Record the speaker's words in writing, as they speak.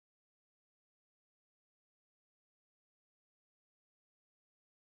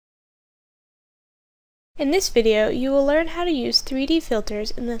In this video, you will learn how to use 3D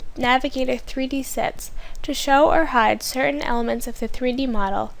filters in the Navigator 3D sets to show or hide certain elements of the 3D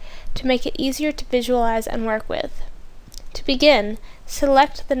model to make it easier to visualize and work with. To begin,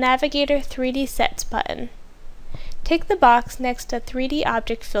 select the Navigator 3D Sets button. Take the box next to 3D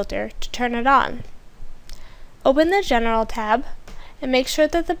Object Filter to turn it on. Open the General tab and make sure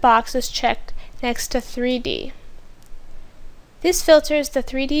that the box is checked next to 3D. This filters the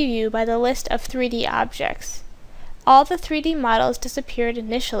 3D view by the list of 3D objects. All the 3D models disappeared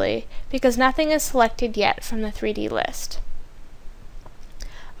initially because nothing is selected yet from the 3D list.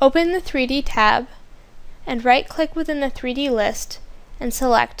 Open the 3D tab and right-click within the 3D list and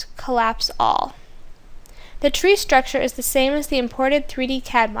select Collapse All. The tree structure is the same as the imported 3D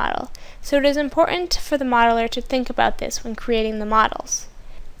CAD model, so it is important for the modeler to think about this when creating the models.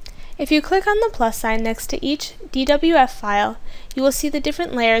 If you click on the plus sign next to each DWF file, you will see the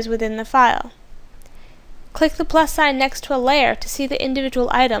different layers within the file. Click the plus sign next to a layer to see the individual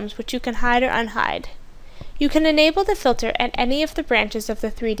items which you can hide or unhide. You can enable the filter at any of the branches of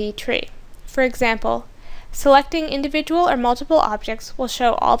the 3D tree. For example, selecting individual or multiple objects will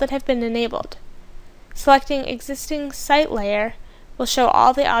show all that have been enabled. Selecting existing site layer will show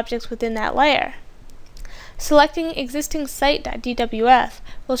all the objects within that layer. Selecting existing site.dwf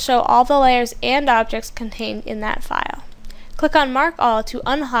will show all the layers and objects contained in that file. Click on Mark All to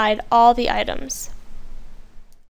unhide all the items.